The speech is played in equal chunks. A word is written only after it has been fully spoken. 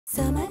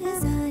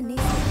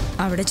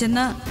അവിടെ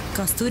ചെന്ന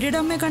കസ്തൂരിയുടെ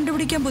അമ്മയെ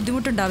കണ്ടുപിടിക്കാൻ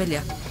ബുദ്ധിമുട്ടുണ്ടാവില്ല.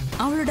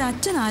 അവളുടെ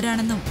അച്ഛൻ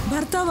ആരാണെന്നും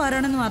ഭർത്താവ്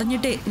ആരാണെന്നും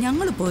അറിഞ്ഞിട്ടേ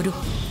ഞങ്ങൾ പോരൂ.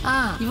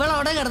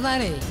 ഇവളവിടെ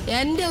കിടന്നാലേ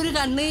എന്റെ ഒരു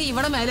കണ്ണ്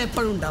ഇവിടെ മേലെ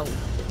എപ്പോഴും ഉണ്ടാവും.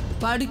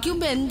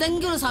 പഠിക്കുമ്പോ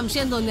എന്തെങ്കിലും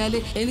സംശയം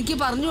തോന്നിയാല് എനിക്ക്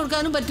പറഞ്ഞു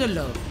കൊടുക്കാനും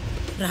പറ്റുമല്ലോ.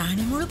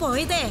 റാണിമോള്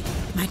പോയതേ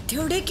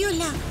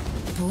മറ്റെവിടേക്കുമല്ല,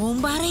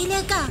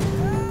 പൂമ്പാറയിലേക്കാ.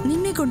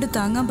 നിന്നെ കൊണ്ട്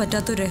താങ്ങാൻ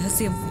പറ്റാത്ത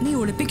രഹസ്യം നീ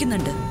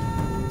ഒളിപ്പിക്കുന്നുണ്ട്.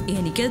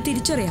 എനിക്കത്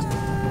തിരിച്ചറിയാം.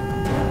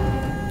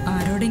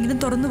 ആരോടെങ്കിലും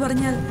തുറന്നു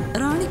പറഞ്ഞാൽ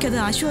റാണിക്കത്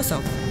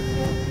ആശ്വാസം.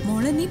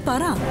 മോളെ നീ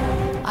പറ.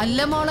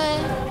 അല്ല മോളെ,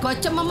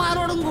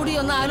 കൊച്ചമ്മമാരോടും കൂടി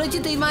ഒന്ന് ആലോചിച്ച്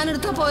തീരുമാനം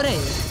എടുത്താ പോരെ?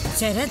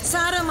 ശരത്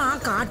സാറും ആ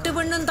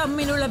കാട്ടുപെണ്ണും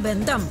തമ്മിലുള്ള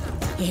ബന്ധം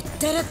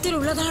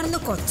എത്തരത്തിലുള്ളതാണെന്ന്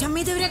കൊച്ചമ്മ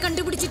ഇതുവരെ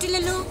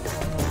കണ്ടുപിടിച്ചിട്ടില്ലല്ലോ.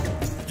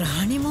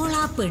 റാണിമോൾ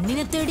ആ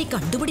പെണ്ണിനെ തേടി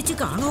കണ്ടുപിടിച്ച്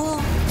കാണുമോ?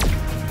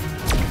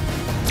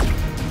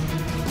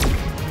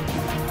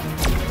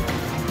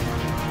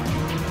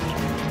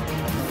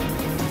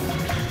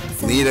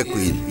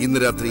 നീലക്കുയിൽ ഇന്ന്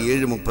രാത്രി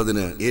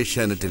 7:30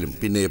 ഏഷ്യാനെറ്റിലും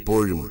പിന്നെ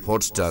എപ്പോഴും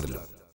ഹോട്ട്സ്റ്റാറിലും.